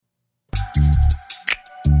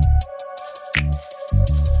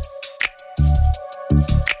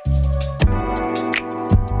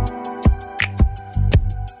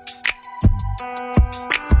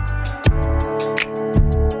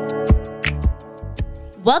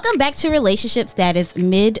Welcome back to Relationship Status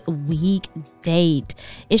Midweek Date.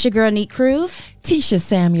 It's your girl, Neat Cruz. Tisha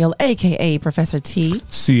Samuel, a.k.a. Professor T.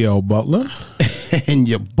 CL Butler. And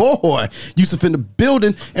your boy, Yusuf in the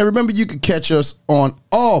building. And remember, you can catch us on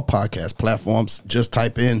all podcast platforms. Just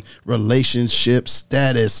type in Relationship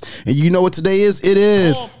Status. And you know what today is? It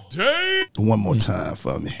is... Hump Day. One more time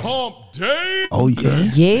for me. Hump Day. Oh, yeah.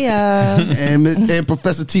 Yeah. And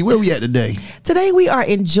Professor T, where we at today? Today we are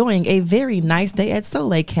enjoying a very nice day at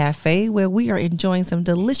Soleil Cafe, where we are enjoying some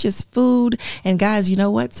delicious food. And guys, you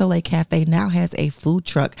know what? Soleil Cafe now has a food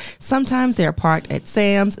truck. Sometimes they're parked at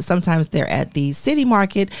Sam's. Sometimes they're at the City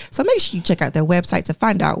Market. So make sure you check out their website to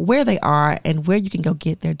find out where they are and where you can go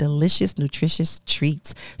get their delicious, nutritious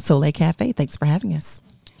treats. Soleil Cafe, thanks for having us.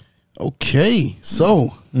 Okay,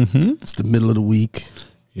 so it's the middle of the week.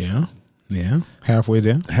 Yeah. Halfway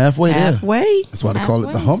there. Halfway there. Halfway. That's why they call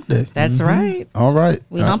it the hump day. That's right. All right.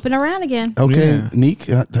 We humping around again. Okay, Yeah. Neek,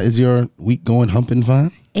 is your week going humping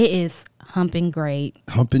fine? It is humping great.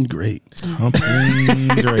 Humping great. Humping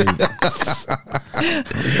great.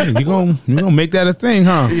 You gonna make that a thing,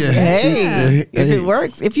 huh? Yeah. Hey, if it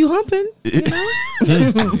works, if you humping,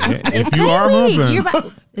 If you are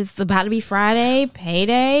humping. It's about to be Friday,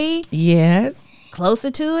 payday, yes.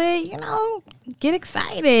 closer to it, get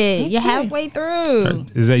excited. You're halfway through.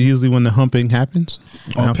 Is that usually when the humping happens?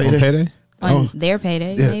 On payday? On their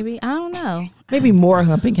payday, Yeah. maybe. I don't know. Maybe more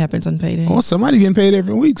humping happens on payday. Well, somebody getting paid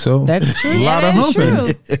every week, so That's true. a lot of That's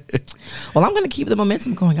humping. true. Well, I'm going to keep the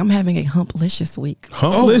momentum going. I'm having a humplicious week.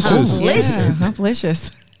 Humplicious. Yeah,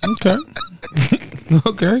 humplicious. Okay.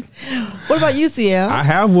 Okay. What about you, CL? I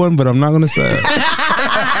have one, but I'm not gonna say it.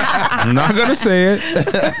 I'm not gonna say it.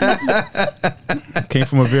 Came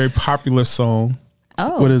from a very popular song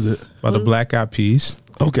Oh. What is it? by the Black Eyed Peas,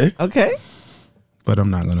 Okay. Okay. but I'm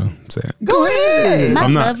not gonna say it. Go ahead. My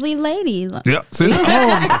I'm not. lovely lady. Yep. See?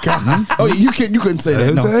 Oh my God. Oh, you couldn't say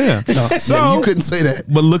that. No. Yeah. No. So- you couldn't say that.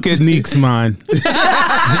 But look at Neek's mind.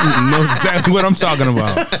 Knows exactly what I'm talking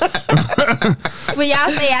about. When y'all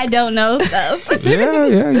say I don't know stuff.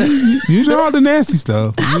 Yeah. You know all the nasty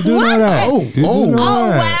stuff. You do know that. Oh, You do oh. know Oh,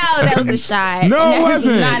 that. wow. That was a shot. No, And it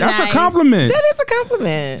wasn't. not That's nice. a compliment. That is a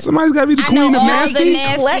compliment. Somebody's got to be the I queen know of all the nasty.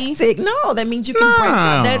 nasty. Eclectic. No, that means you can branch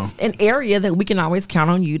out. No. That's an area that we can always count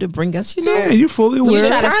on you to bring us, Yeah, you're fully You aware.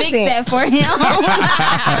 try to fix Content. that for him.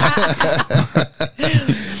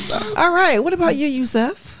 All right. What about you,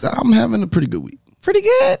 Yusuf? I'm having a pretty good week. Pretty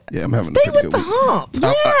good. Yeah, I'm having Stay a pretty with good the week. hump.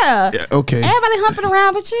 Yeah. Yeah, okay. Everybody humping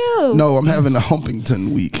around but you. No, I'm having a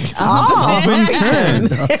Humpington week. Humpington.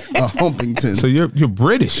 A Humpington. So you're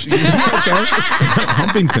British. Okay.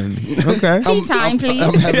 Humpington. Okay. Tea time, please.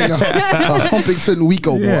 I'm having a Humpington week,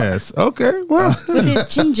 oh boy. Yes. Okay. Well, With his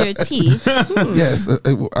ginger tea. Yes,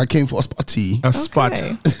 I came for a spot tea a spot.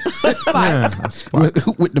 Okay. Yeah, a spot.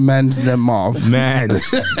 with the man's them mauve.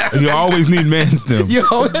 Mans. You always need mans them. You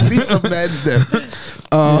always need some man's them.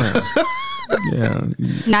 Yeah.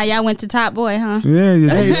 Now y'all went to Top Boy, huh? Yeah.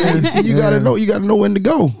 Hey man, see, you gotta know when to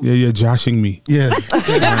go. Yeah, you're joshing me. Yeah.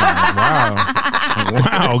 Wow.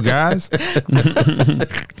 Wow, guys.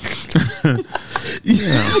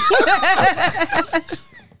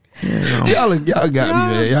 Y'all got me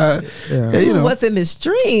there. Y'all, yeah, you know. What's in this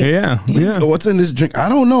drink? Yeah. Yeah. What's in this drink? I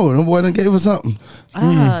don't know. The boy done gave us something.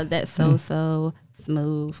 Oh, that's so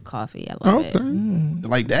smooth coffee. I love it. Okay.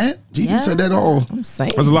 Like that? Gee, Yeah. you said that all. I'm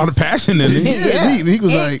saying. There's a lot of passion in it. Yeah, he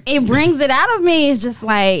was like, It brings it out of me. It's just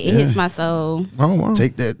like, it hits my soul. Oh, wow.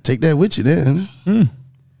 take that with you then. It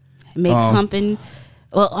makes humping.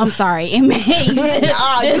 Well, I'm sorry. It makes. You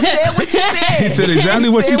said what you said. He said exactly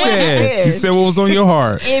what you said. You said what was on your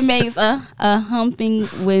heart. It makes a humping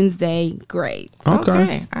Wednesday great.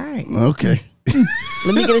 Okay. All right. Okay.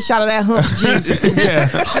 Let me get a shot of that hump juice. Yeah.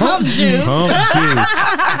 Hump juice.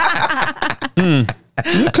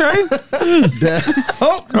 Okay.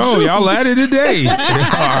 Oh, y'all at it today. Y'all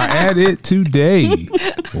are at it today.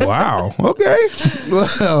 Wow. Okay.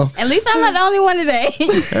 Well, At least I'm not the only one today.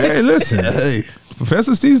 Hey, listen. hey.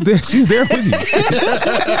 Professor Steve's there. She's there with you.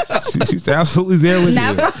 She's absolutely there with you.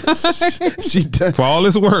 She done. For all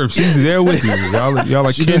it's worth, she's there with you. Y'all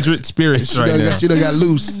are She done- kindred spirits right now. She done got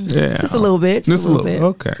loose. Yeah. Just a little bit. Just a little bit.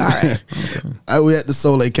 Okay. All right. We're at the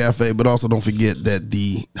Soleil Cafe, but also don't forget that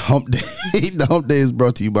the Hump Day is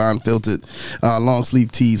brought to you by Unfiltered. Long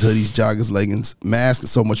sleeve tees, hoodies, joggers, leggings, masks, and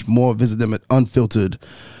so much more. Visit them at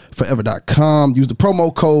unfilteredforever.com. Use the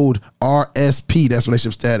promo code RSP. That's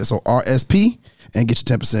relationship status. So RSP. And get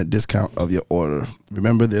your 10% discount of your order.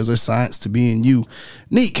 Remember, there's a science to being you.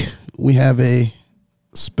 Neek, we have a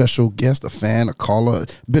special guest, a fan, a caller,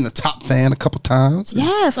 been a top fan a couple times.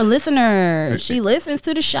 Yes, a listener. She listens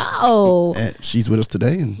to the show. And she's with us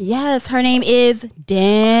today. And Yes, her name is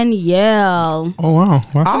Danielle. Oh wow.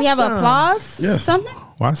 Do we have Awesome. applause? Yeah. Something?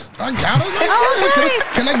 What's I got it.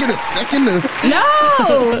 Can I get a second? No.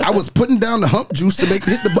 I was putting down the hump juice to hit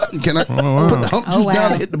the button. Can I wow. put the hump juice wow.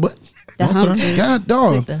 down and hit the button? The hump juice. God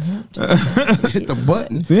dog. Hit the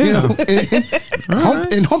button. Yeah. You know,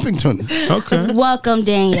 in Humpington. okay? Welcome,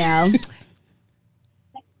 Danielle.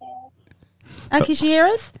 Can she hear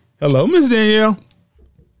us? Hello, Miss Danielle.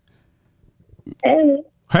 Hey,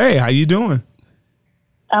 Hey, how you doing?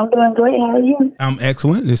 I'm doing great. How are you? I'm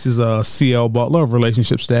excellent. This is CL Butler of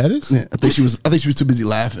Relationship Status. Yeah, I think she was too busy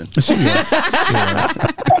laughing. She was.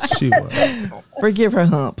 She was. Forgive her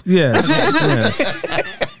hump. Yes. Yes.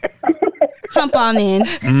 Hump on in.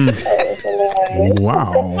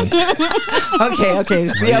 Wow. Okay.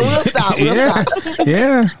 Yeah, we'll stop. Yeah.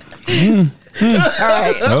 Yeah. All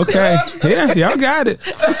right. Okay. Yeah. Y'all got it.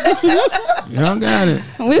 Y'all got it.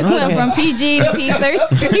 We went from PG to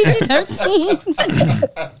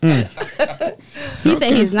PG-13. He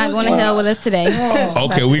said he's not going to hell with us today.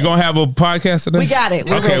 Okay, we gonna have a podcast today. We got it.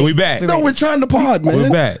 We're Okay, ready. we back. No, we're trying to pod, man. We're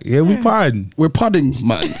back. Yeah, we podding. We're podding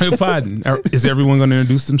minds. We're podding. Is everyone gonna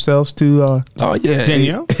introduce themselves to? Oh yeah,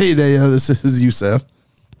 Danielle? Hey Danielle, this is Yusef.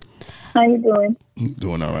 How you doing?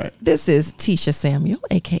 Doing all right. This is Tisha Samuel,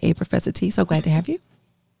 aka Professor T. So glad to have you.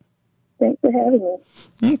 Thanks for having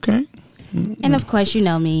me. Okay. And of course, you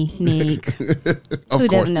know me, Nick. Of Who course.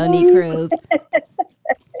 doesn't know Nick Cruz?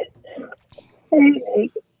 Hey,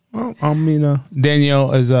 Nick. Well, I mean,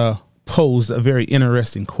 Danielle has posed a very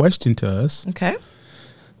interesting question to us Okay.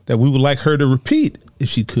 that we would like her to repeat, if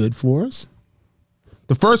she could, for us.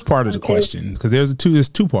 The first part of the question, because there's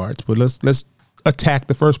two parts, but let's attack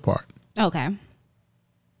the first part. Okay.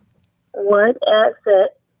 What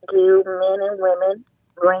asset do men and women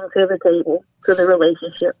bring to the table, to the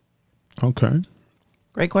relationship? Okay.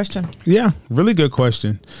 Great question. Yeah, really good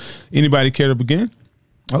question. Anybody care to begin?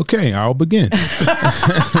 Okay, I'll begin.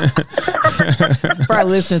 For our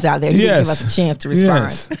listeners out there who didn't give us a chance to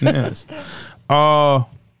respond. Yes. I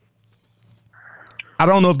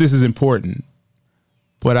don't know if this is important,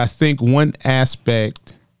 but I think one asset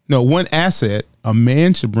a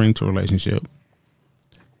man should bring to a relationship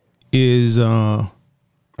is a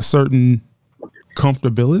certain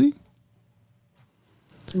comfortability.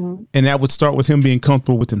 Mm-hmm. And that would start with him being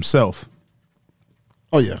comfortable with himself.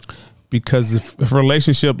 Oh yeah. Because if a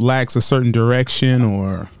relationship lacks a certain direction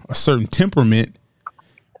or a certain temperament,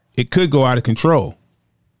 it could go out of control.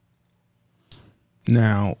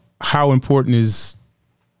 Now, how important is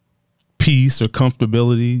peace or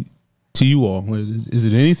comfortability to you all? Is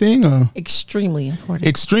it anything? Extremely important.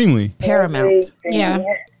 Extremely. Paramount. Yeah.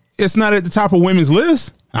 It's not at the top of women's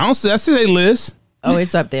list. I see they list. Oh,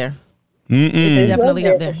 it's up there. It's definitely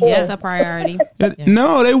up there. That's Yes. a priority.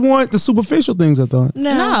 No, they want the superficial things, I thought.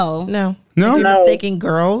 No. No. No? You're mistaking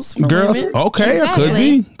girls for Girls? women. Okay, Exactly. it could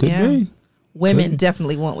be. Could Yeah. be. Women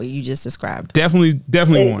definitely want what you just described. Definitely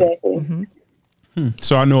want it. Exactly.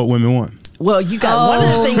 So I know what women want. Well, you got one of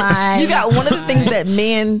the Oh things. my You got one of the things that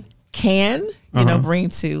men can, bring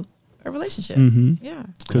to a relationship. Yeah.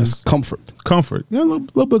 It's comfort. Comfort. Yeah, a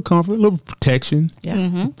little bit of comfort, a little bit of protection,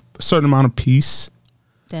 Yeah. a certain amount of peace.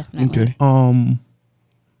 Definitely. Okay.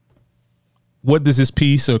 What does this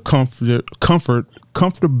peace or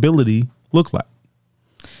comfortability look like?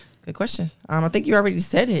 Good question. I think you already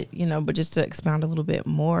said it, but just to expound a little bit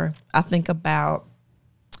more, I think about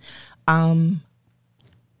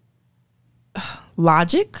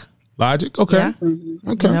logic. Logic? Okay.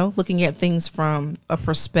 Yeah. Okay. Looking at things from a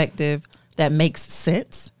perspective that makes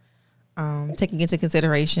sense. Taking into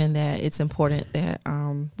consideration that it's important that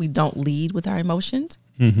we don't lead with our emotions,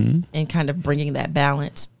 and kind of bringing that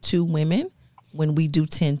balance to women when we do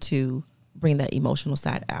tend to bring that emotional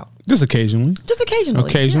side out. Just occasionally. Just occasionally.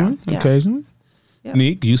 Occasionally. Yeah. Occasionally. Yeah.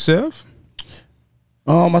 Nick, Yusef?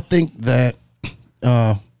 I think that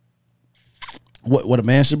what a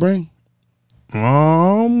man should bring.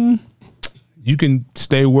 You can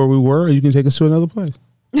stay where we were, or you can take us to another place.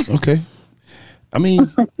 Okay. I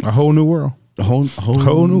mean, A whole new world. a whole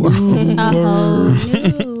Whole new world. A whole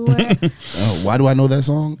new world. why do I know that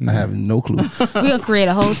song? I have no clue. We're going to create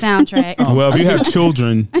a whole soundtrack. Well, if you have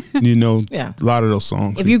children, Yeah. a lot of those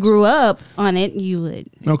songs. If you grew up on it, you would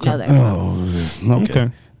Okay. know that.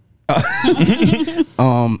 Okay.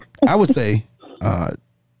 I would say, I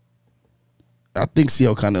think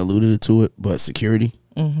CL kind of alluded to it, but security.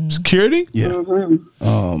 Security? Yeah.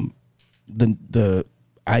 The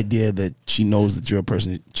idea that she knows that you're a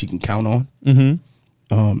person that she can count on.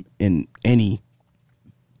 In any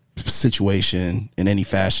situation in any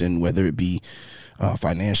fashion, whether it be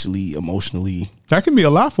financially, emotionally. That can be a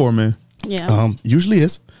lot for a man. Yeah. Usually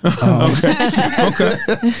is. Okay.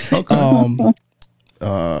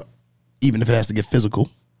 Even if it has to get physical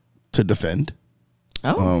to defend.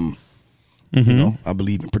 Oh, You know, I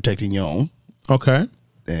believe in protecting your own. Okay.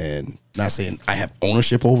 And not saying I have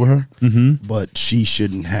ownership over her, but she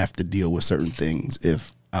shouldn't have to deal with certain things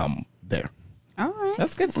if I'm there. All right.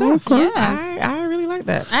 that's good stuff. Yeah. I really like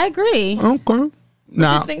that. I agree. Okay. Do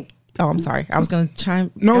Now, you think? Oh, I'm sorry. I was going to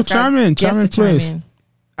chime. No, ask our chime in, guest chime in, to chime please. in.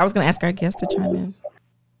 I was going to ask our guest to chime in.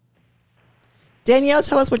 Danielle,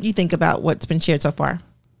 tell us what you think about what's been shared so far.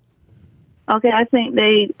 Okay, I think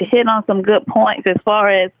they hit on some good points as far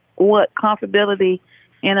as what comfortability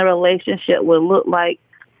in a relationship would look like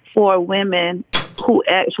for women who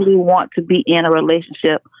actually want to be in a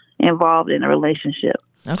relationship, involved in a relationship.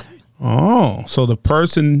 Okay. oh, so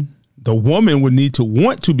the woman would need to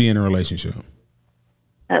want to be in a relationship.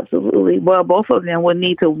 Absolutely. Well, both of them would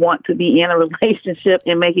need to want to be in a relationship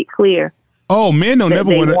and make it clear Oh, men don't that never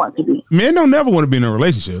they want want to be. Men don't never want to be in a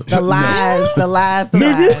relationship. The lies, the lies, the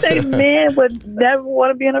Did you lies. say men would never want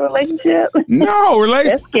to be in a relationship? No,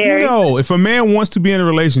 That's scary. No, if a man wants to be in a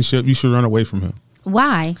relationship, you should run away from him Why?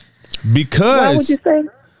 Why would because you say?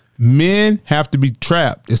 men have to be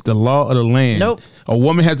trapped. It's the law of the land. Nope. A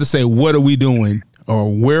woman has to say, "What are we doing?"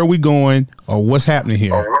 or "Where are we going?" or "What's happening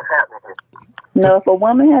here?" No, if a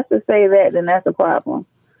woman has to say that, then that's a problem.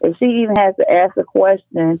 If she even has to ask the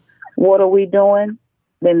question, "What are we doing?"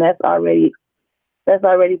 then that's already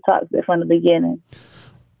toxic from the beginning.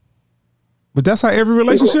 But that's how every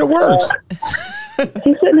relationship works.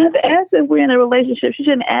 She shouldn't have to ask if we're in a relationship. She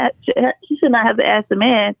should not have to ask the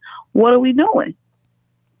man, "What are we doing?"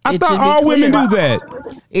 I It thought should be all women clear. do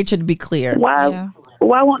that. It should be clear. Why? Yeah.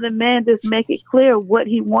 Why won't the man just make it clear what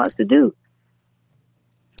he wants to do?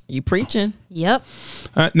 You preaching. Yep.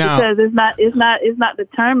 Now, Because it's not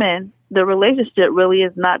determined. The relationship really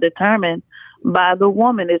is not determined by the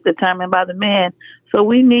woman. It's determined by the man. So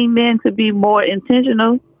we need men to be more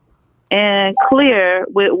intentional and clear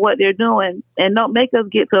with what they're doing, and don't make us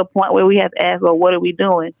get to a point where we have to ask, "Well, what are we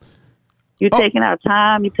doing?" You're taking our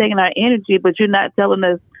time, you're taking our energy, but you're not telling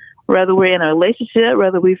us whether we're in a relationship,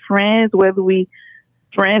 whether we're friends, whether we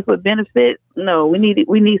friends with benefits. No, we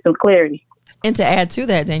need some clarity. And to add to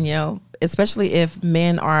that, Danielle, especially if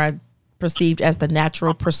men are perceived as the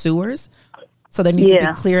natural pursuers, so they need to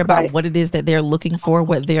be clear about right. what it is that they're looking for,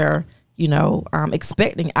 what they're,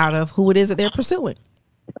 expecting out of who it is that they're pursuing.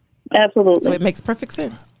 Absolutely. So it makes perfect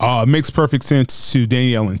sense. it makes perfect sense to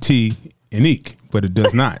Danielle and T and Eek, but it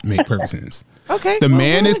does not make perfect sense. Okay. The Well,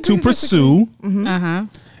 man we'll is to agree pursue, Uh-huh.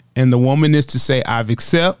 and the woman is to say, "I've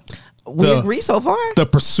accept." We the- agree so far. The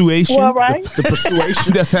persuasion. Well, right. The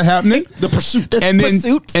persuasion, That's happening. the pursuit. The And then,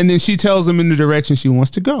 pursuit. and then she tells him in the direction she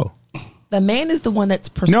wants to go. The man is the one that's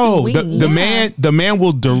pursuing. No, the Yeah. man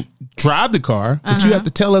will drive the car, but you have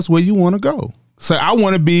to tell us where you want to go. So I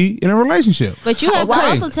want to be in a relationship. But you have to Okay.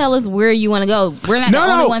 also tell us where you want to go. We're not the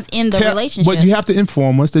only ones in the relationship. But you have to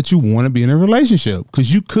inform us that you want to be in a relationship,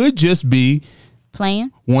 because you could just be playing.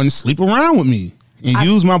 wanting to sleep around with me and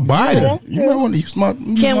use my body. Yeah, you might want to use my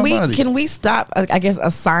body. Can we stop? I guess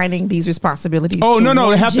assigning these responsibilities. Oh to no,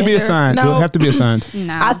 one it have to be gender? assigned. No, It'll have to be assigned.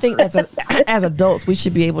 No. I think as adults, we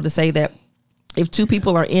should be able to say that if two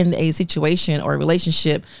people are in a situation or a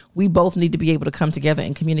relationship, we both need to be able to come together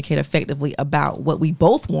and communicate effectively about what we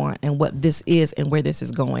both want and what this is and where this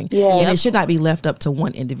is going. Yeah. And it should not be left up to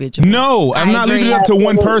one individual. No, I'm I not leaving agree. it up to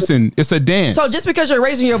one person. It's a dance. So just because you're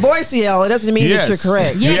raising your voice, CL, it doesn't mean Yes. that you're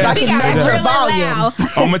correct. Yes, I we can got match your really volume.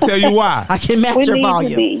 I'm gonna tell you why. I can match We your need to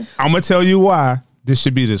volume. be. I'm gonna tell you why this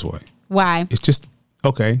should be this way. Why? It's just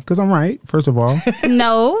okay because I'm right. First of all,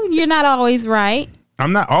 No, you're not always right.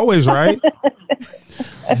 I'm not always right,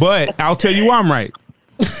 but I'll tell you why I'm right.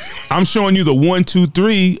 I'm showing you the 1, 2,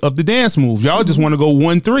 3 of the dance move. Y'all just want to go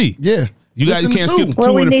 1, 3. Yeah. You guys Listen can't to. skip Well,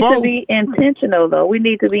 2 we and need 4. to be intentional, though. We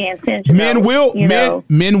need to be intentional.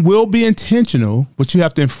 Men will be intentional, but you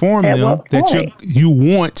have to inform At them what that point? you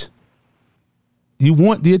want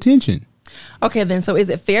the attention. Okay, then, so is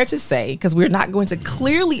it fair to say, because we're not going to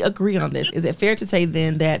clearly agree on this, is it fair to say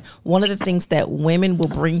then that one of the things that women will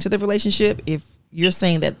bring to the relationship, if you're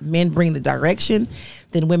saying that men bring the direction,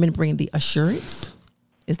 then women bring the assurance?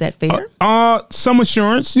 Is that fair? Some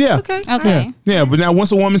assurance, yeah. Okay. Okay. Yeah, but now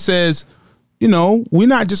once a woman says, we're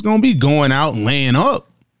not just going to be going out and laying up.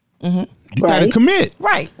 You got to Right. commit.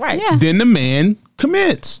 Right, right. Yeah. Then the man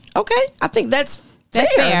commits. Okay, I think that's fair.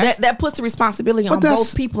 That's fair. That puts the responsibility on that's-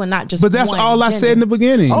 both people and not just But that's one all I gender. said in the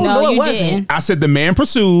beginning. Oh, No, no, it you wasn't. didn't. I said the man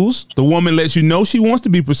pursues, the woman lets you know she wants to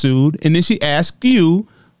be pursued, and then she asks you,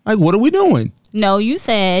 Like, what are we doing? No, you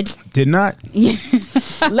said. Did not. We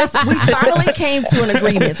finally came to an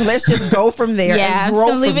agreement. So let's just go from there. Yeah, and I'm grow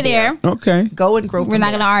just gonna leave from it there. Okay. Go and grow. We're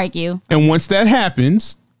not gonna argue. And once that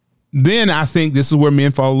happens, then I think this is where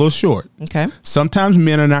men fall a little short. Okay. Sometimes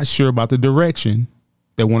men are not sure about the direction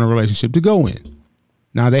they want a relationship to go in.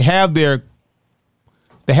 Now they have their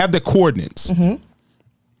coordinates.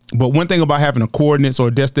 But one thing about having a coordinates or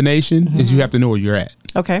a destination is you have to know where you're at.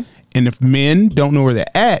 Okay. And if men don't know where they're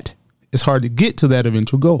at, it's hard to get to that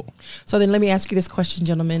eventual goal. So then let me ask you this question,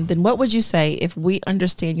 gentlemen. Then what would you say if we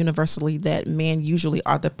understand universally that men usually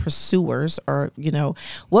are the pursuers, or,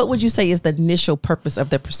 what would you say is the initial purpose of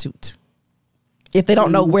their pursuit? If they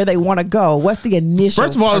don't know where they want to go, what's the initial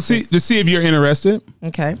First of all, purpose? to see if you're interested.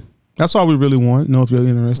 Okay. That's all we really want. Know if you're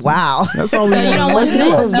interested. Wow. That's all we So you don't want to know.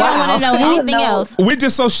 You don't want to know anything know. else. We're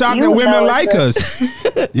just so shocked You that women know like that-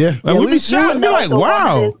 us. Yeah. Like, we'd be we shocked. Be know like, the woman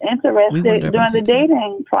wow. is interested wonder about during the that too.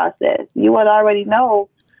 dating process. You would already know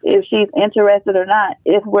if she's interested or not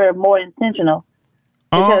if we're more intentional.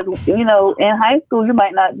 Because, in high school, you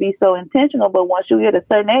might not be so intentional, but once you get a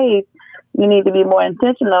certain age, you need to be more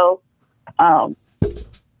intentional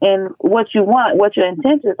in what you want, what your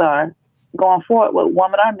intentions are going forward with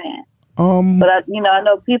woman or man. But, I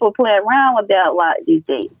know people play around with that a lot these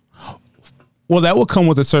days. Well, that will come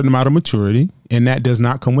with a certain amount of maturity, and that does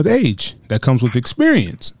not come with age. That comes with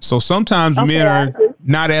experience. So sometimes men I are see.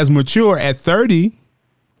 not as mature at 30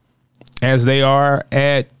 as they are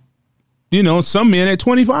at, some men at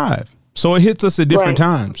 25. So it hits us at different Right.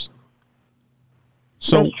 times.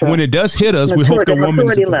 So That's true. when it does hit us, we hope the woman is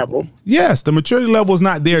maturity available. level. Yes, the maturity level is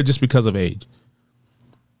not there just because of age.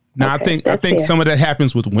 Now, Okay, I think that's fair. some of that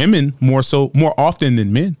happens with women more often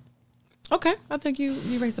than men. Okay. I think you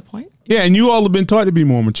raised a point. Yeah, and you all have been taught to be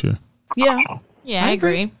more mature. Yeah. Yeah, I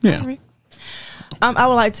agree. Yeah. I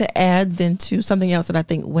would like to add then to something else that I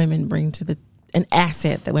think women bring to an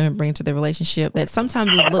asset that women bring to the relationship that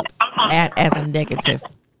sometimes is looked at as a negative.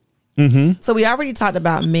 So we already talked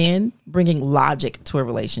about men bringing logic to a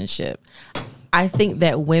relationship. I think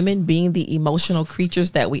that women, being the emotional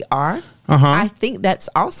creatures that we are, I think that's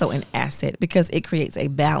also an asset because it creates a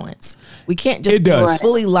balance. We can't just It does. be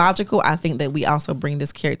fully logical. I think that we also bring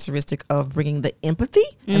this characteristic of bringing the empathy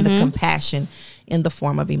and the compassion in the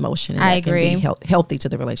form of emotion. And I that can be agree. healthy to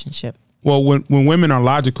the relationship. Well, when women are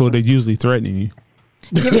logical, they're usually threatening you.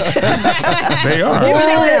 They are. Give an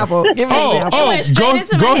example. Give an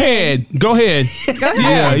example. Go ahead. Go ahead.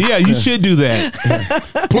 Yeah, you should do that.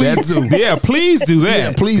 Please do. Yeah, please do that.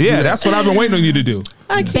 Yeah, please do that. That's what I've been waiting on you to do.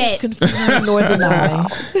 I Bet. can't confirm nor deny.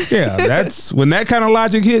 Yeah, that's when that kind of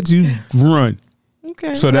logic hits, you run.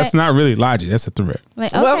 Okay. So that's not really logic. That's a threat.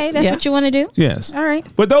 Like, okay, Well, that's yeah. what you want to do? Yes. All right.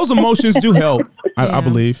 But those emotions do help, I Yeah.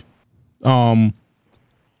 believe.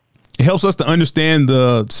 It helps us to understand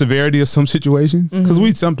the severity of some situations because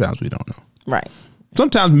sometimes we don't know. Right.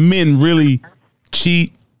 Sometimes men really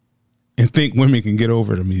cheat and think women can get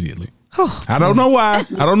over it immediately. I don't know why.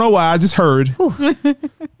 I just heard.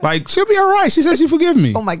 Like, she'll be all right. She said she forgive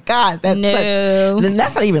me. Oh my God. That's No. then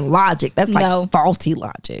that's not even logic. That's like No. faulty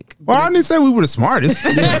logic. Well, I didn't say we were the smartest.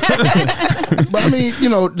 But I mean,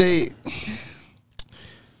 they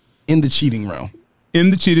in the cheating realm, In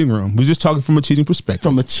the cheating room. We're just talking from a cheating perspective.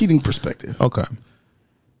 from a cheating perspective, Okay.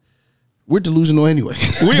 we're delusional anyway.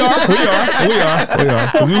 We are.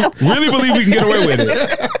 'Cause we really believe we can get away with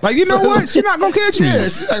it. Like, you know what? She's not going to catch me. Yeah,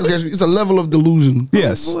 she's not gonna catch me. It's a level of delusion.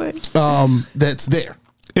 Yes, That's there.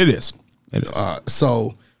 it is. It is.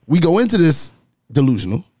 So we go into this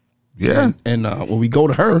delusional. Yeah. And when we go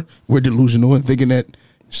to her, we're delusional and thinking that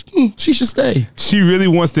she should stay. She really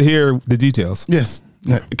wants to hear the details. Yes.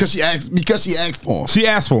 Because she asked for them. She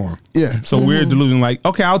asked for him. Yeah. So we're delusional. Like,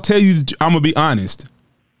 okay, I'll tell you. I'm gonna be honest.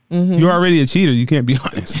 You're already a cheater. You can't be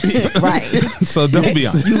honest. Right. So don't be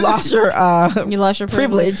honest. You lost your You lost your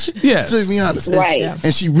privilege. Yes. To be honest. Right.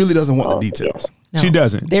 And she really doesn't want the details. No. She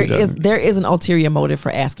doesn't. There She is doesn't. an ulterior motive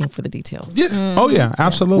for asking for the details. Yeah. Oh yeah,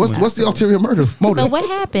 absolutely. What's the ulterior motive? So what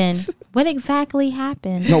happened? What exactly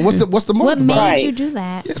happened? No, what's the motive? What made Right. you do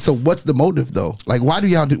that? Yeah, so what's the motive though? Like, why do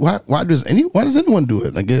y'all do? Why does anyone do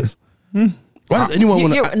it? I guess. Why does anyone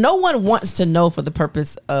want to? No one wants to know for the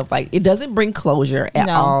purpose of it doesn't bring closure at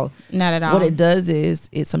No, all. not at all. What it does is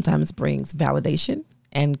it sometimes brings validation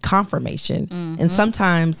and confirmation. And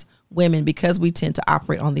sometimes women, because we tend to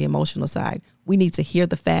operate on the emotional side, we need to hear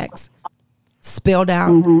the facts spelled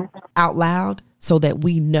out out loud so that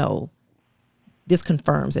we know this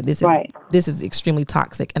confirms that this is Right. this is extremely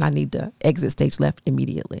toxic and I need to exit stage left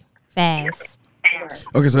immediately. Fast.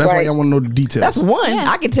 Okay, so that's why Right. y'all want to know the details. That's one. Yeah.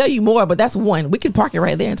 I can tell you more, but that's one. We can park it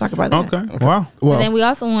right there and talk about that. Okay. Wow. well, And then we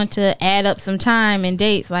also want to add up some time and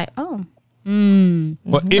dates. Like, Well,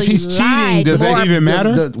 So if he's you cheating, lied does that more- even matter?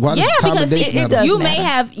 why does yeah, time because and dates it matter? does. you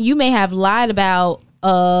matter. may have lied about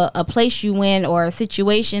a place you went or a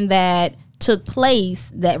situation that took place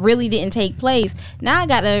that really didn't take place. Now I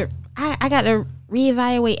gotta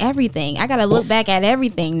reevaluate everything. I gotta look back at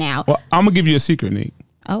everything now. Well, I'm gonna give you a secret, Nick.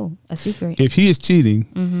 Oh, a secret. If he is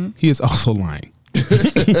cheating, he is also lying.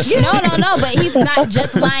 No, but he's not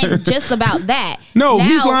just lying just about that. No, Now,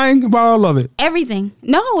 he's lying about all of it. Everything.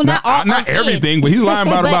 No, not all. Not of everything, it. but he's lying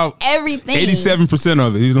about But about everything. 87%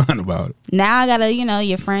 of it. He's lying about it. Now I gotta,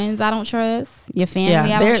 your friends I don't trust, your family I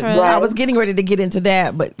don't there- trust. I was getting ready to get into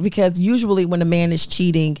that, but because usually when a man is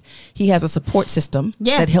cheating, he has a support system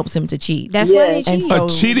Yeah. that helps him to cheat. That's why they Yeah. cheat. And so- A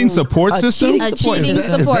cheating support A system? cheating A support cheating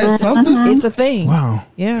system. Is support that system. something? It's a thing. Wow.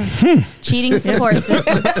 Yeah. Cheating support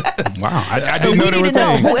system. Wow. I So didn't we know they need were to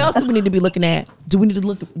know things. who else do we need to be looking at? Do we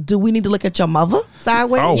need to look at your mother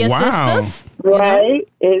sideways? Oh, Your wow. sisters. Right,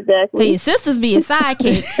 So exactly. your sisters be a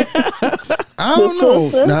sidekick. I don't know.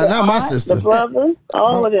 Sisters, Nah, the not my aunt, sister. The brothers,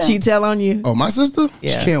 all of them. She tell on you. Oh, my sister?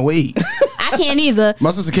 Yeah. She can't wait. I can't either.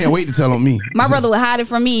 My sister can't wait to tell on me. My brother would hide it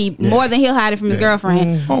from me more than he'll hide it from his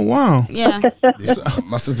girlfriend. Oh, wow. Yeah.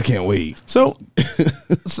 My sister can't wait. So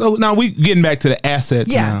now we getting back to the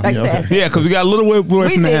assets Yeah, now. back to Yeah, that. okay. Yeah, because we got a little way away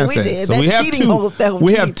We from the did, we assets. did. So That we have cheating whole- that whole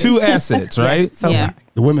we have cheating two thing. assets, right? So Yeah.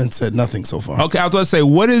 The women said nothing so far. Okay, I was going to say,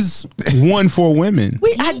 what is one for women?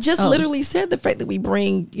 I just literally said the fact that we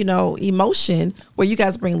bring, emotion where you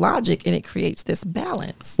guys bring logic and it creates this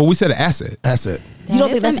balance. Well, we said an asset. Asset. You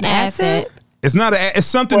don't That think is that's an asset? It's not it's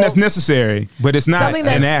something that's necessary, but it's not Something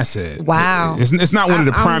an that's- asset. Wow. It's not one of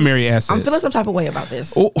the I'm- primary assets. I'm feeling some type of way about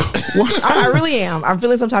this. Oh, I really am. I'm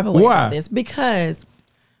feeling some type of way Why? about this because,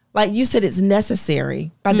 like you said, it's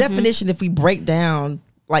necessary. By definition, if we break down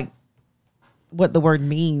like what the word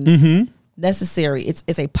means, necessary,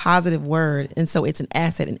 it's a positive word, and so it's an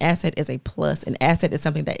asset. An asset is a plus. An asset is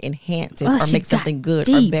something that enhances Oh, or she makes got something good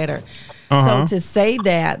deep. or better. Uh-huh. So to say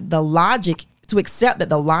that to accept that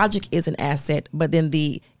the logic is an asset, but then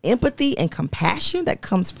the empathy and compassion that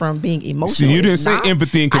comes from being emotional. you didn't is say not.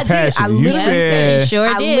 empathy and I did. compassion. I You literally said- She sure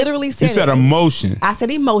I did. literally said you said it. emotion. I said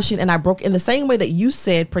emotion, and I broke in the same way that you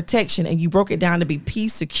said protection, and you broke it down to be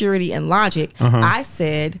peace, security, and logic. I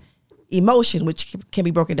said emotion, which can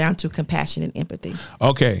be broken down to compassion and empathy.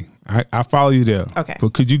 Okay, I follow you there. Okay.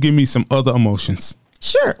 But could you give me some other emotions?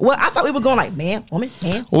 Sure. Well, I thought we were going like man, woman,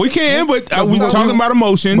 man. Well, we can, but No, we were no, talking we- about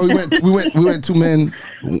emotions. But we went two men,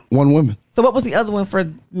 one woman. So what was the other one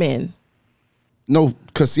for men? No,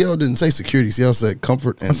 because CL didn't say security. CL said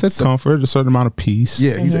comfort and I said comfort, a certain amount of peace.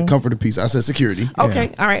 Yeah, he said comfort and peace. I said security.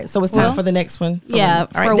 Okay. All right. So it's time Well, for the next one. For yeah, women.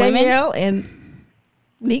 All right. for women. Danielle and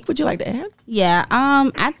Neek, would you like to add? Yeah.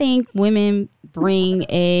 I think women bring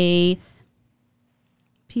a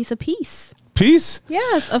piece of peace. Peace?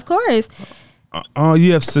 Yes, of course. Oh,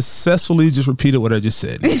 you have successfully just repeated what I just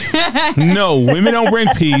said. No, women don't bring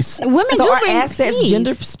peace. Women So do are bring assets peace.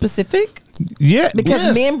 gender specific? Yeah, Because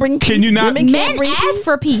Yes. men bring peace. Can you not- Women can't Men bring ask peace?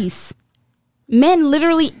 for peace. Men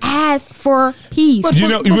literally ask for peace. You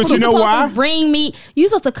know- but you know supposed why? to bring me. You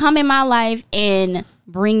supposed to come in my life and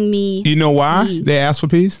bring me. You know why peace. they ask for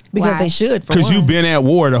peace? Because Why? they should. For Because one. you've been at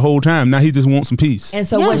war the whole time. Now he just wants some peace. And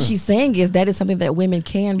so Yeah. what she's saying is that is something that women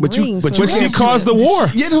can But you- bring. but to a But she relationship. caused the war.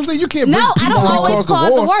 Yeah, that's what I'm saying. You can't No, bring peace I don't when you always cause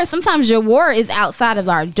cause the war. Sometimes your war is outside of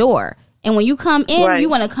our door, and when you come in, Right. you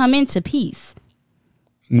want to come into peace.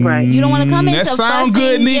 Right. You don't want to come into That sound fussing,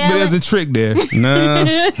 good, Nick, but yelling. there's a trick there.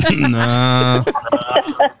 Nah.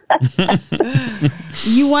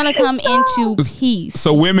 You want to come into peace.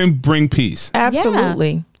 So women bring peace.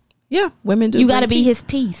 Absolutely. Yeah, women do. You bring got to be peace. his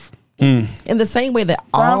peace. In the same way that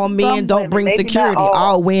all Some men don't women, bring maybe not security, all.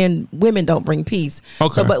 all women don't bring peace.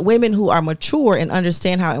 Okay. So, but women who are mature and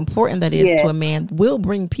understand how important that is Yeah. to a man will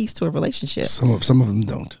bring peace to a relationship. Some of them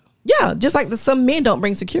don't. Yeah, just like some men don't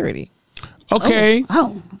bring security. Okay.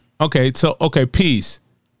 Oh, Okay. So, peace.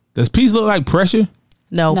 Does peace look like pressure?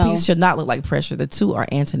 No, No. peace should not look like pressure. The two are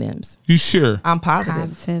antonyms. You sure? I'm positive.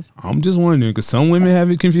 positive I'm just wondering because some women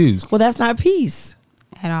have it confused. Well, that's not peace.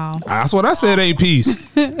 at all. That's what I said ain't peace.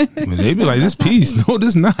 But they be like, this peace. No,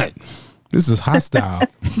 this not. This is hostile.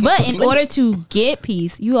 But in order to get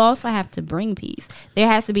peace, you also have to bring peace. There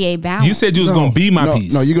has to be a balance. You said you was going to be my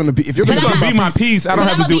peace. No, you're gonna be. If you're If gonna you're going to be my peace, I don't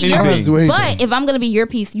But have to I'ma do be your anything. peace. Do anything. But if I'm gonna be your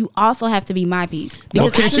peace, you also have to be my peace. Well,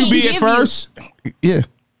 Because I can't you be give it first? yeah.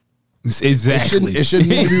 Exactly. It shouldn't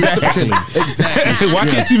need to be reciprocated. Exactly. Why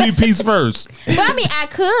can't you be peace first? But I mean, I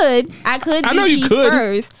could. I know you peace could.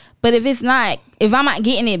 first. But if I'm not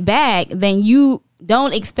getting it back, then you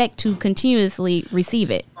don't expect to continuously receive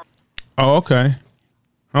it. Oh, okay.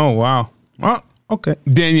 Oh, wow. Well, okay.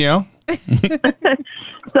 Danielle.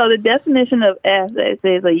 So the definition of assets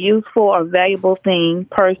is a useful or valuable thing,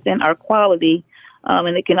 person, or quality,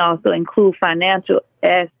 and it can also include financial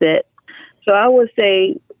assets. So I would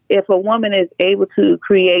say if a woman is able to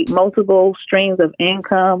create multiple streams of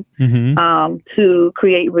income, to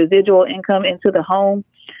create residual income into the home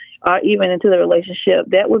or even into the relationship,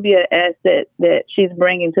 that would be an asset that she's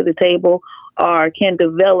bringing to the table or can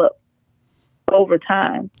develop over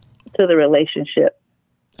time to the relationship.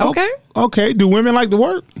 Okay. Okay. Do women like to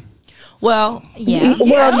work? Well, Yeah.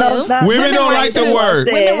 Well, no, not- Women don't like to work.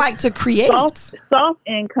 women like to create. soft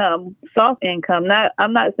income.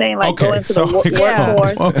 I'm not saying like go Okay. into So, the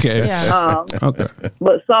workforce, okay. Yeah. Okay.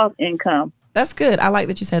 but soft income. That's good. I like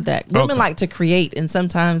that you said that. Women Okay. like to create, and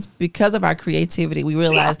sometimes because of our creativity, we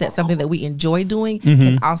realize that something that we enjoy doing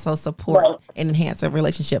can also support and enhance a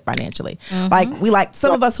relationship financially. Like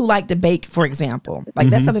some of us who like to bake, for example. Like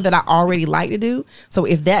that's something that I already like to do. So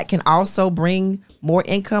if that can also bring more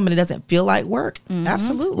income and it doesn't feel like work,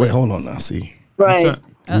 absolutely. Wait, hold on now. See, Right.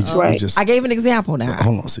 we just I gave an example now.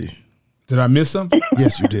 hold on. See, Did I miss something?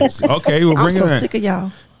 yes, you did. See, Okay. Well, I'm bring so it sick in. of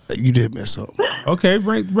y'all. you did mess up. Okay.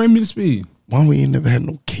 Bring me to speed. Why we ain't never had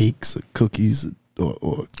no cakes or cookies or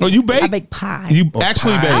Oh, you bake? I bake pie. You Oh,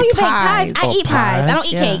 actually pies. bake? Oh, you bake Pies. pies? I Oh, eat pies. I don't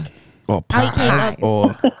eat Yeah. cake. or I eat pies cake.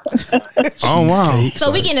 or Oh, wow. cheesecakes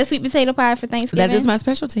So we or getting a sweet potato pie for Thanksgiving? That is my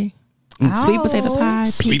specialty. Sweet potato pie,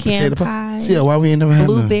 sweet pecan potato pie, See, why we ain't never had none?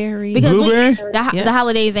 blueberry. because Blueberry? the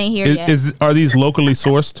holidays ain't here yet. Are these locally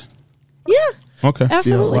sourced? Yeah, Okay. See,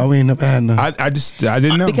 absolutely. why we ain't never had none? I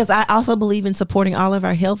didn't know. Because I also believe in supporting all of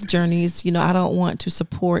our health journeys. You know, I don't want to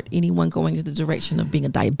support anyone going in the direction of being a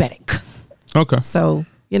diabetic. Okay. So,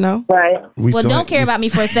 you know, Right. We Well, still don't ain't- care we about me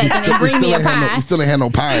for a second and we bring me a ain't had no- pie. we still ain't had no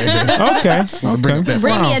pie. in there. Okay. Bring it Okay. back.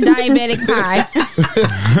 Bring me a diabetic pie.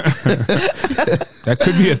 That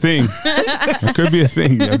could be a thing. That could be a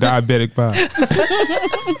thing. A diabetic pie.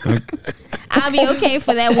 I'll be okay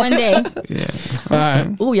for that one day. Yeah. All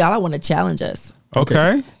right. ooh, y'all, I want to challenge us.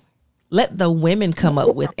 Okay. Let the women come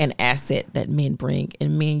up with an asset that men bring,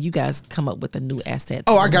 and men, you guys come up with a new asset.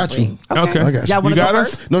 Oh, that I women got you. bring. Okay. I got you. Y'all want You to got go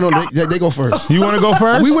us? first? No, they go first. You want to go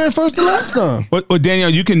first? We went first the last time. Well, Danielle,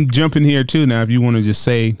 you can jump in here too now if you want to just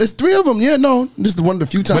say. It's three of them. Yeah, no. This is one of the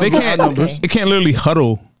few times But it we had can't. numbers. It can't literally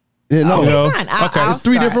huddle. Yeah, no. You know? Fine. Okay. I'll It's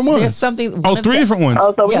three start. different ones. There's something. Oh, one of three the- different ones.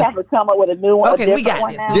 Oh, so we Yeah. have to come up with a new one. Okay, a we different got one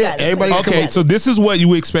this. now? We Yeah, got this. everybody got Okay, so this is what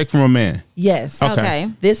you expect from a man. Yes. Okay.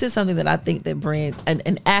 This is something that I think that bring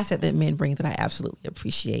an asset that men bring that I absolutely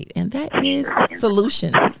appreciate, and that is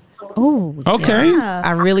solutions. Ooh. Okay.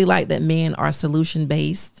 I really like that men are solution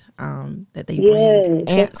based. That they bring Yes,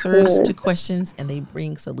 that's answers good. to questions and they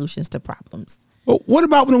bring solutions to problems. Well, what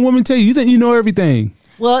about when a woman tell you, you think you know everything?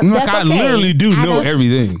 Well, I'm like, that's I okay. literally do know just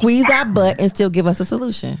everything. Squeeze our butt and still give us a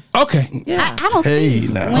solution. Okay. Yeah. I don't Hey,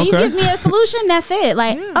 see. now. When you Okay. give me a solution, that's it.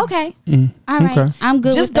 Like, okay. All right. Okay. I'm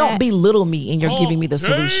good Just with don't that. belittle me and you're giving me the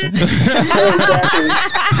solution.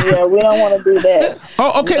 Exactly. Yeah, we don't want to do that.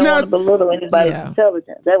 Oh, We okay. don't Now, want to belittle anybody's Yeah.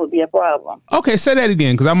 intelligence. That would be a problem. okay, say that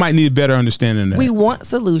again because I might need a better understanding of that. We want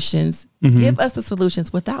solutions. Give us the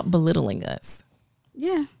solutions without belittling us.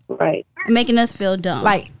 Yeah. Right. Making us feel dumb.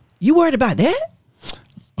 Like, you worried about that?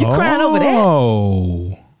 You crying over that?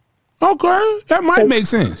 Oh. Okay. That might make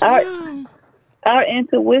sense. Our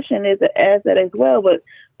intuition is an asset as well, but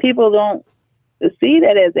people don't see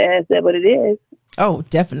that as an asset, but it is. Oh,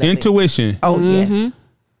 definitely. Intuition. Oh, yes.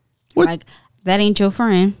 What- like, that ain't your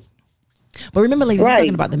friend. But remember, ladies, we're Right.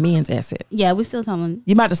 talking about the men's asset. Yeah, we still talking.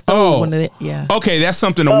 You might have stole Oh. one of it. Yeah. Okay, that's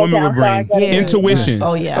something a Okay, woman would I'm sorry, bring. I got it. Intuition.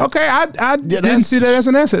 Oh, yeah. Okay, I didn't that's- see that as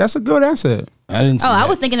an asset. That's a good asset. I didn't see Oh, I that.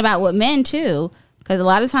 was thinking about what men too, because a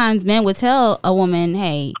lot of times men would tell a woman,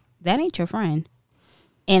 "Hey, that ain't your friend,"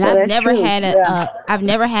 and Well, I've that's never true, had yeah. I've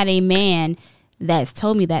never had a man that's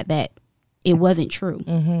told me that it wasn't true.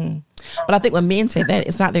 But I think when men say that,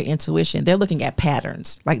 it's not their intuition. They're looking at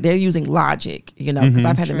patterns. Like they're using logic, you know, because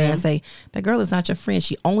I've had a man say, that girl is not your friend.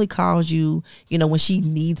 She only calls you, you know, when she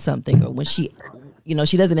needs something or when she, you know,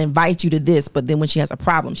 she doesn't invite you to this, but then when she has a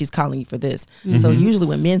problem, she's calling you for this. So usually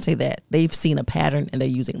when men say that, they've seen a pattern and they're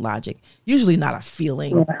using logic. Usually not a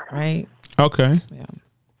feeling, right? Okay.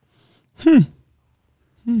 Yeah.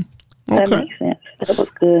 That Okay. makes sense. That was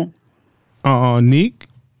good. Neek.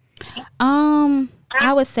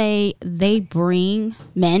 I would say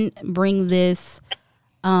men bring this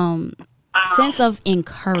sense of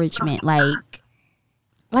encouragement, like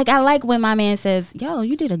like I like when my man says, "Yo,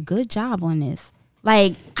 you did a good job on this."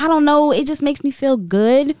 Like, I don't know, it just makes me feel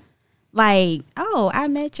good. Like, oh, I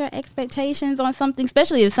met your expectations on something,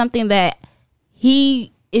 especially if it's something that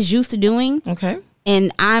he is used to doing Okay.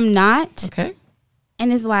 and I'm not. Okay.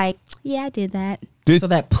 And it's like, yeah, I did that. So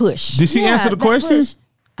that push. Did she Yeah, answer the that question? push.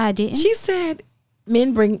 I didn't. She said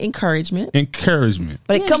men bring encouragement, Encouragement.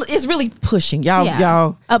 but it's really pushing.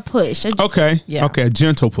 Y'all a push. Okay. Yeah. Okay. A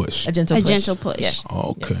gentle push. a gentle A push. gentle push. Yes.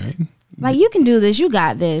 Okay. Like, you can do this. You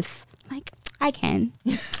got this. Like, I can.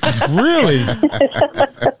 Really?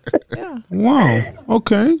 Wow.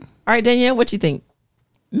 Okay. All right, Danielle, what you think?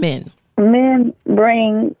 Men. Men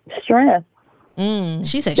bring strength.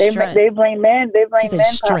 She said They stress. they bring men. They bring She said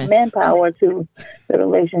strength. manpower to the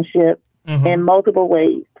relationship in multiple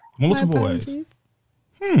ways. Multiple ways.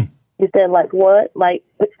 You said like what? Like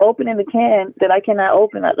opening the can that I cannot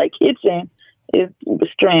open at the kitchen is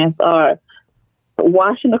strength, or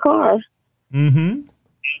washing the car. Mm-hmm.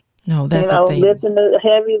 No, that's You know, the thing. lifting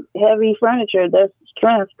the heavy furniture. That's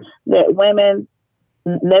strength that women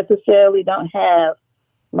necessarily don't have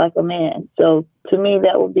like a man. So to me,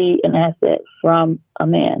 that would be an asset from a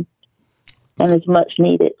man, and it's much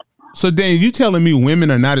needed. So, Dan, you telling me women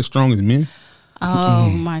are not as strong as men? Oh,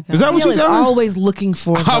 my God. Is that what Danielle you're is telling me? always looking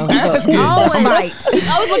for I'm asking. Always. Right.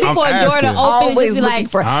 I was looking I'm for a door to asking. open and Always just be looking like,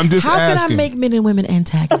 for. I'm just How can asking. I make men and women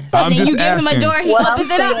antagonists? I'm then just you give him a asking. door, he What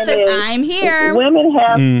opens I'm it up, saying says, is, I'm here. Women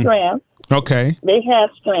have strength. Okay. They have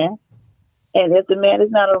strength, and if the man is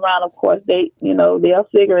not around, of course they'll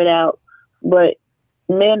figure it out. But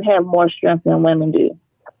men have more strength than women do.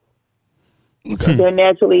 Okay. They're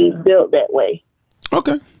naturally built that way.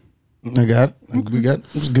 Okay. I got it. We got it.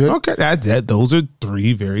 It was good. Okay. Those are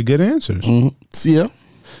three very good answers. See ya.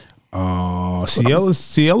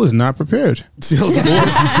 CL is not prepared. See ya.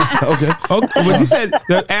 Okay. Okay, but you said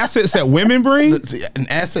the assets that women bring. See, an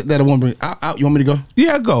asset that a woman brings. You want me to go?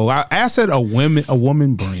 Yeah, go. Asset a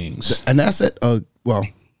woman brings. An asset. Well,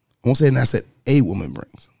 I won't say an asset a woman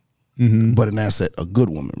brings, but an asset a good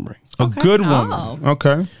woman brings. A good woman. Oh.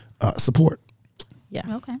 Okay. Support. Yeah.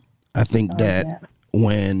 Okay. I think that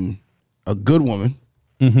when a good woman,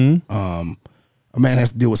 a man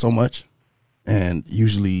has to deal with so much, and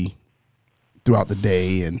usually throughout the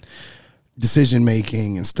day and decision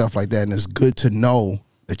making and stuff like that. And it's good to know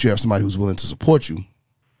that you have somebody who's willing to support you.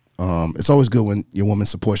 It's always good when your woman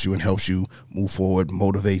supports you and helps you move forward,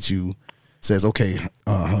 motivates you, says, "Okay,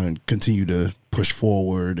 hun, continue to push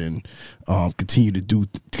forward and continue to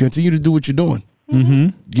do what you're doing."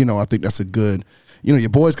 You know, I think that's a good. You know,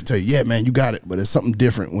 your boys can tell you, "Yeah, man, you got it," but it's something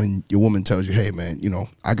different when your woman tells you, "Hey, man, you know,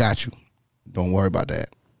 I got you. Don't worry about that.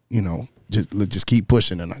 You know, just keep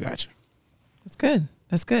pushing, and I got you." That's good.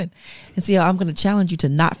 That's good. And so I'm going to challenge you to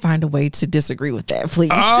not find a way to disagree with that,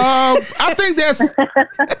 please. I think that's.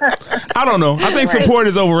 I don't know. I think support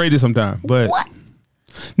is overrated sometimes, but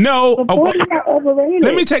no. Support is not overrated.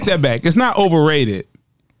 Let me take that back. It's not overrated,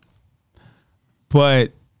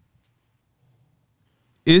 but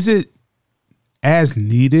is it as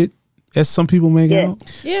needed as some people make Yes.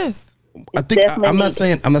 out? Yes. I think definitely I'm not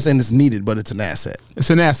needed. saying it's needed, but it's an asset. It's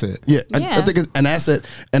an asset. Yeah, Yeah. I think it's an asset.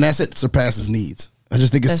 An asset surpasses needs. I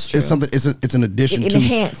just think That's true. it's something. It's an addition It to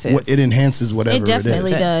enhances. what it enhances whatever It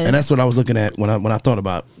definitely is. does. And that's what I was looking at when I thought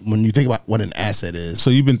about when you think about what an asset is. So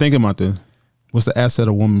you've been thinking about this. What's the asset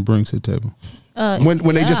a woman brings to the table? When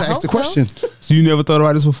they yeah, just I asked the hope so. question. So you never thought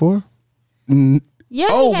about this before? Yeah.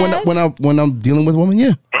 Oh, he has. when I'm dealing with women,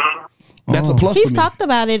 yeah, that's a plus for He's me. talked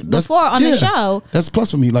about it That's- before on the yeah, show. That's a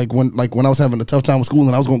plus for me. Like when I was having a tough time with school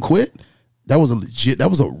and I was going to quit. That was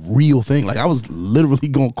a real thing. Like I was literally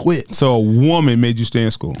going to quit. So a woman made you stay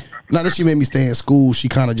in school. Not that she made me stay in school. She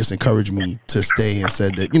kind of just encouraged me to stay and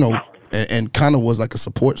said that, you know, and kind of was like a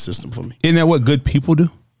support system for me. Isn't that what good people do?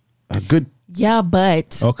 A good. Yeah,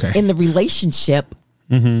 but Okay. in the relationship,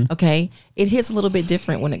 okay, it hits a little bit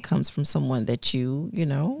different when it comes from someone that you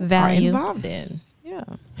know, Value. are involved in. Yeah.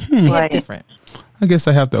 It's Right. different. I guess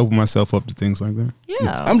I have to open myself up to things like that.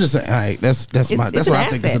 Yeah. I'm just saying, all right, that's It's what an I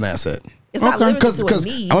think is an asset. asset. It's not Okay. limited to a Because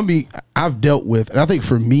need. I've dealt with, and I think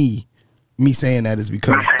for me saying that is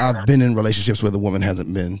because I've been in relationships where the woman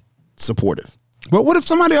hasn't been supportive. But what if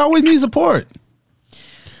somebody always needs support?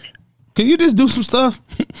 Can you just do some stuff?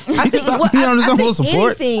 I think, Stop well, being on this I level think of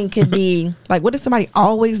support. anything could be like, what if somebody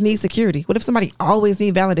always needs security? What if somebody always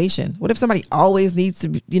needs validation? What if somebody always needs to,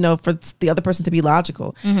 be, you know, for the other person to be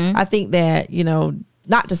logical? I think that, you know,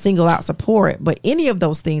 not to single out support, but any of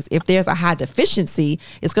those things, if there's a high deficiency,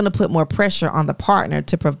 it's going to put more pressure on the partner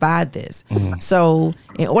to provide this. So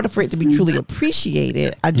in order for it to be truly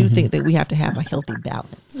appreciated, I do think that we have to have a healthy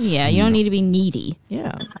balance. Yeah, you don't need to be needy.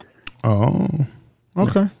 Yeah. Oh.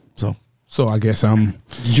 Okay. So I guess I'm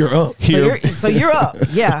You're up. here. So you're up.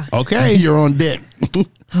 Yeah. Okay. You're on deck.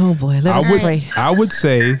 Oh boy. Let us pray. I would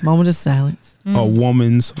say Moment of silence. a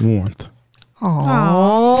woman's warmth.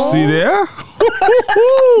 Oh. See there?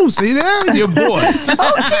 See there? Your boy.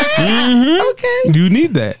 Okay. You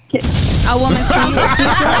need that. A woman's comfort.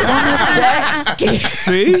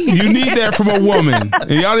 See? You need that from a woman.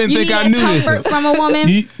 And y'all didn't You think need I that knew this. comfort from a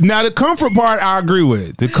woman. Now, the comfort part, I agree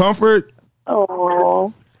with. The comfort,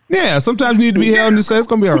 Oh, yeah, sometimes you need to be held and say it's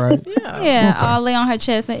going to be all right. Yeah, I'll lay on her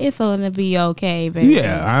chest and it's gonna be okay, baby.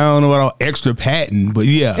 Yeah, I don't know about all extra patting, but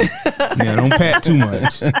yeah. Yeah, don't pat too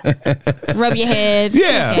much. Rub your head.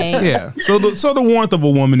 Yeah, Okay. yeah. So the warmth of a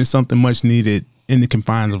woman is something much needed in the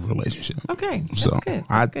confines of a relationship. Okay. That's So good.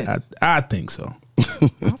 I think so.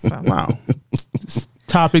 Awesome. Wow. This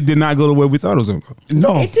topic did not go the way we thought it was going to go.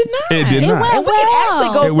 No. It did not. It did not. And we can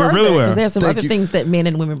actually go It went further really well. because there's some Thank other you. things that men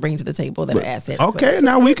and women bring to the table that are assets. Okay, But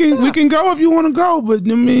now we can go if you want to go, but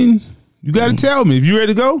I mean, you got to tell me if you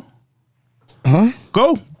ready to go. Huh?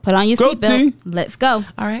 Go. Put on your Go, T. seatbelt. Let's go.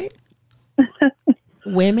 All right.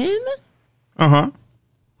 Women. Uh-huh.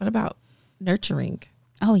 What about nurturing?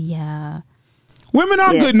 Oh yeah, Women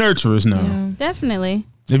are Yeah. good nurturers now. definitely.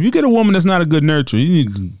 If you get a woman that's not a good nurturer, you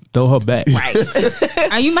need to throw her back.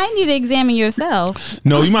 Or you might need to examine yourself.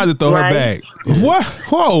 No, you might have to throw her Right. back. What?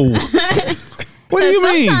 Whoa. What do you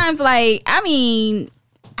mean? Sometimes,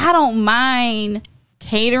 I don't mind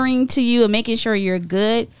catering to you and making sure you're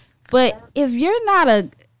good, but if you're not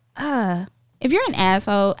if you're an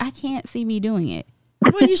asshole, I can't see me doing it.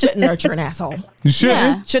 Well, you shouldn't nurture an asshole. You shouldn't.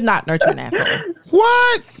 Yeah. Should not nurture an asshole.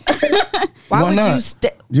 What? Why would not? you stay?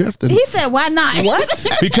 You have to. He said, "Why not?" What?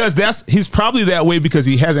 Because he's probably that way because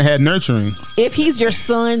he hasn't had nurturing. If he's your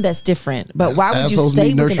son, that's different. But why would you Assholes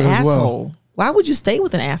stay need with an nurture as well. asshole? Why would you stay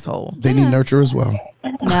with an asshole? They need nurture as well.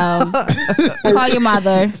 No. Call your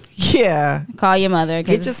mother. Yeah. Call your mother. 'Cause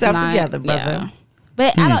Get it's yourself not- together, brother. yeah.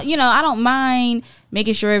 But I don't mind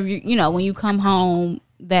making sure if when you come home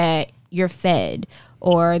that you're fed,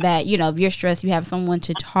 or that, if you're stressed, you have someone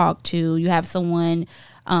to talk to, you have someone,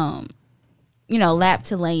 lap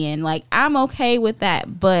to lay in. Like, I'm okay with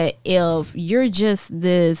that. But if you're just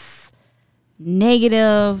this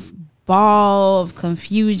negative ball of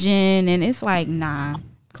confusion, and it's like, nah,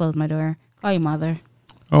 close my door. Call your mother.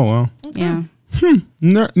 Oh, well. Yeah.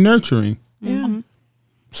 Nurturing. Yeah.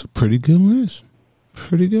 It's a pretty good list.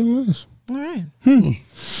 Pretty good list. All right.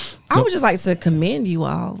 I would just like to commend you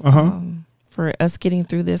all for us getting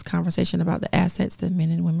through this conversation about the assets that men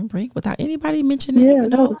and women bring without anybody mentioning, yeah,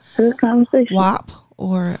 no, good conversation. WAP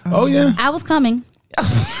or. Oh, yeah. I was coming.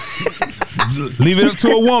 Leave it up to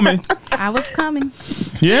a woman. I was coming.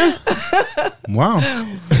 Yeah. Wow.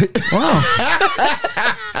 Wow.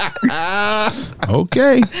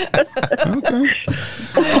 Okay. Okay.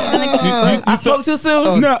 I spoke too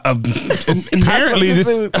soon. No, apparently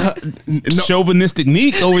this chauvinistic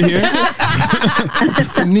Neek over here.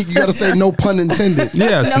 Nick, you got to say no pun intended.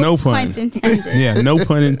 Yes, no pun. puns intended. Yeah, no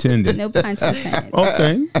pun intended. No puns intended.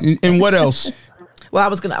 Okay. And what else? Well, I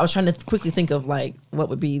was trying to quickly think of like what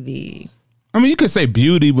would be the. I mean, you could say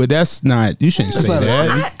beauty, but that's not. You shouldn't say not-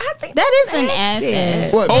 that. I think That is an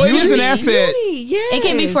asset. What? Oh, it is an beauty? asset. Beauty, yes. It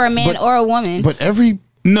can be for a man But- or a woman. But every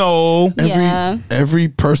No. Yeah. every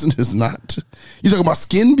person is not. You talking about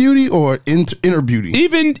skin beauty or inner beauty?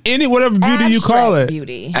 Even any whatever beauty you call Abstract it.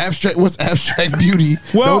 beauty. Abstract. What's abstract beauty?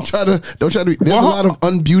 Well- don't try to. There's Well, a lot of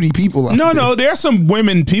unbeauty people out there. No. There are some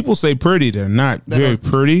women people say pretty. They're not very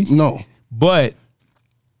pretty. No. But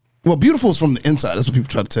Well, beautiful is from the inside. That's what people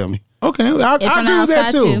try to tell me. okay, I It's agree from with that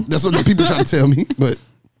outside, too. too. That's what the people try to tell me. But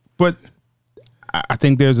But I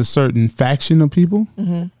think there's a certain faction of people.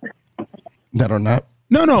 that are not.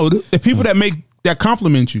 No, the people that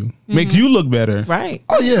compliment you, make you look better. Right.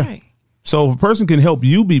 Oh, yeah. Right. So if a person can help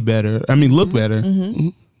you be better, look better.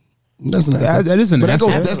 That's an asset. That is an But that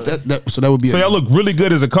asset. goes. So that would be. So y'all look really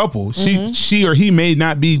good as a couple. She or he may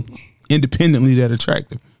not be independently that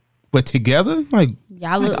attractive, but together, like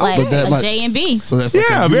Y'all look like But that, a like, J and B. So that's like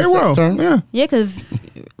yeah, a very unisex well. term? Yeah, Yeah, because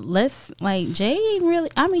Jay ain't really.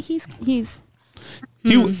 I mean, he's.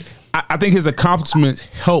 I think his accomplishments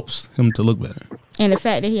helps him to look better. And the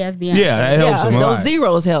fact that he has Beyonce. Yeah, that helps Yeah, him a those lot.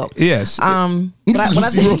 zeros help. Yes. When I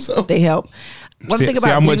Zeros think help. they help. One see thing see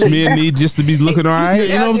about how much beauty- men need just to be looking all right.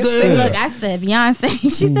 You know what I'm saying? Look, I said Beyonce. She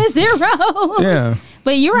said 0. Yeah.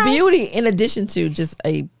 But you're right. beauty, in addition to just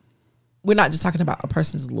we're not just talking about a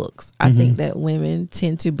person's looks. I think that women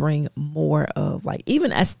tend to bring more of like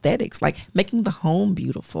even aesthetics, like making the home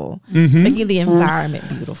beautiful, making the environment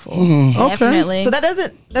beautiful. Definitely. So that's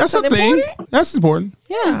That's a not thing. important. That's important.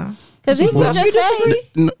 Yeah. Because people just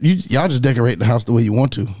say, Y'all just decorate the house the way you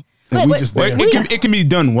want to. And we just there. It can be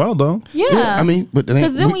done well though. yeah. I mean, but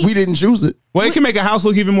then we didn't choose it. Well, it can make a house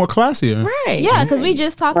look even more classier. Right. Yeah, because we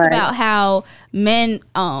just talked Right. about how men,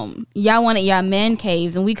 y'all wanted y'all men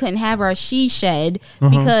caves, and we couldn't have our she shed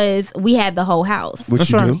because we had the whole house. Which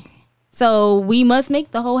That's you right. do. So we must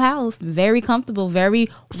make the whole house very comfortable, very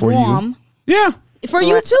For you. warm. Yeah. For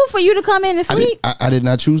you too, for you to come in and sleep. I did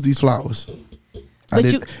not choose these flowers. But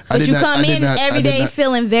you come in every day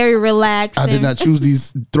feeling very relaxed. I did and not choose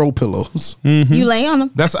these throw pillows. You lay on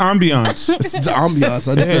them. That's ambiance. It's the ambiance.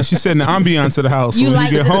 I Yeah, she said the ambiance of the house. So You when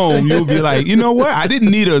like you get the- home, you'll be like, you know what? I didn't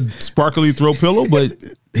need a sparkly throw pillow, but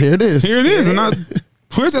Here it is. here it is. And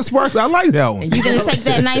where's that sparkly? I like that one. You're gonna take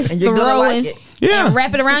that nice And you're gonna throw like and, it. Yeah. and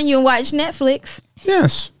wrap it around you and watch Netflix.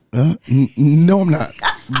 Yes. No, I'm not.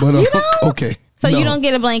 But okay. So No. you don't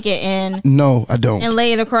get a blanket and No, I don't.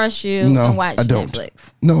 lay it across you No, and watch I don't. Netflix.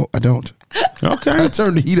 No, I don't. Okay. I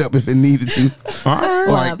turn the heat up if it needed to. All right.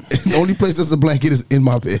 Like the only place that's a blanket is in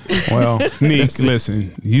my bed. Well, Nick,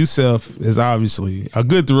 listen, Yusuf is obviously a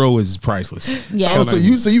good throw is priceless. Yeah. Oh, so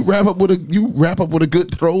you wrap up with a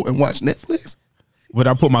good throw and watch Netflix? But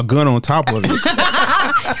I put my gun on top of it.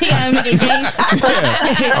 You gotta make it case.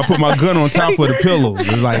 Yeah. I put my gun on top of the pillow,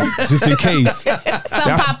 like just in case.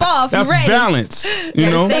 Something pop off. You That's ready? balance, you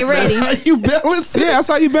know. Stay ready. You balance it? Yeah, that's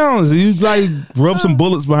how you balance it. You like rub some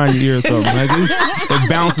bullets behind your ear or something. Like it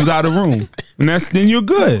bounces out of the room, and then you're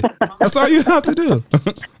good. That's all you have to do.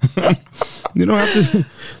 You don't have to.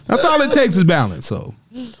 That's all it takes is balance. So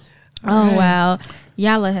Oh wow,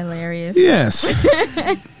 y'all are hilarious. yes,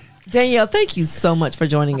 Danielle, thank you so much for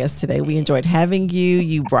joining us today. We enjoyed having you.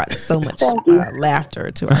 You brought so much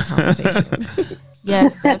laughter to our conversation.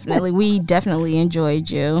 Yes, definitely. We definitely enjoyed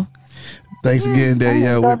you. Thanks again,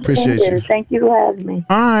 Danielle. We appreciate you. Thank you for having me.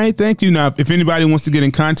 all right. Thank you. Now, if anybody wants to get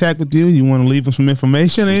in contact with you, you want to leave them some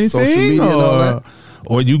information, or Some anything, social media and all that?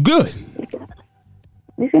 or you good?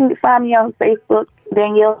 You can find me on Facebook,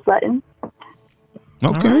 Danielle Sutton.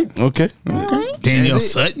 Okay, Okay. Danielle That's it.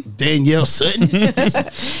 Sutton. Danielle Sutton.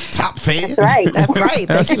 Top fan. Right. That's right.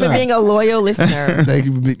 Thank you for right. being a loyal listener. Thank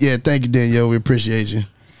you. Thank you, Danielle. We appreciate you.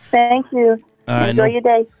 Thank you. All right, Enjoy your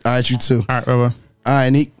day. All right, you too. All right, bye bye. All right,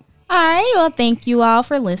 Nick. All right. Well, thank you all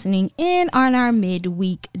for listening in on our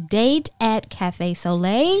midweek date at Cafe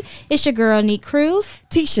Soleil. It's your girl, Neat Cruz.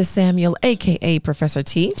 Tisha Samuel, a.k.a. Professor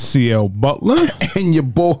T. CL Butler. And your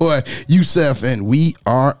boy, Yusuf, and we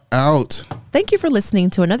are out. Thank you for listening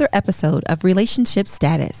to another episode of Relationship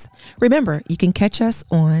Status. Remember, you can catch us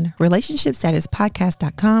on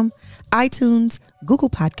relationshipstatuspodcast.com, iTunes, Google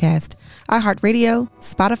Podcast, iHeartRadio,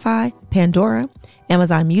 Spotify, Pandora,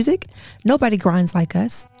 Amazon Music, Nobody Grinds Like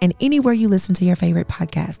Us, and anywhere you listen to your favorite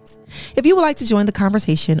podcasts. If you would like to join the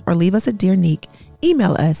conversation or leave us a Dear Neek,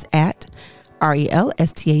 email us at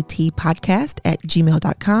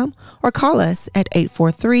relstatpodcast@gmail.com or call us at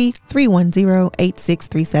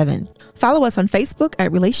 843-310-8637. Follow us on Facebook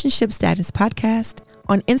at Relationship Status Podcast,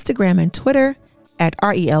 on Instagram and Twitter at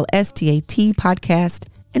RELSTAT Podcast.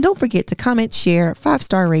 And don't forget to comment, share,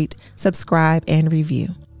 5-star rate, subscribe, and review.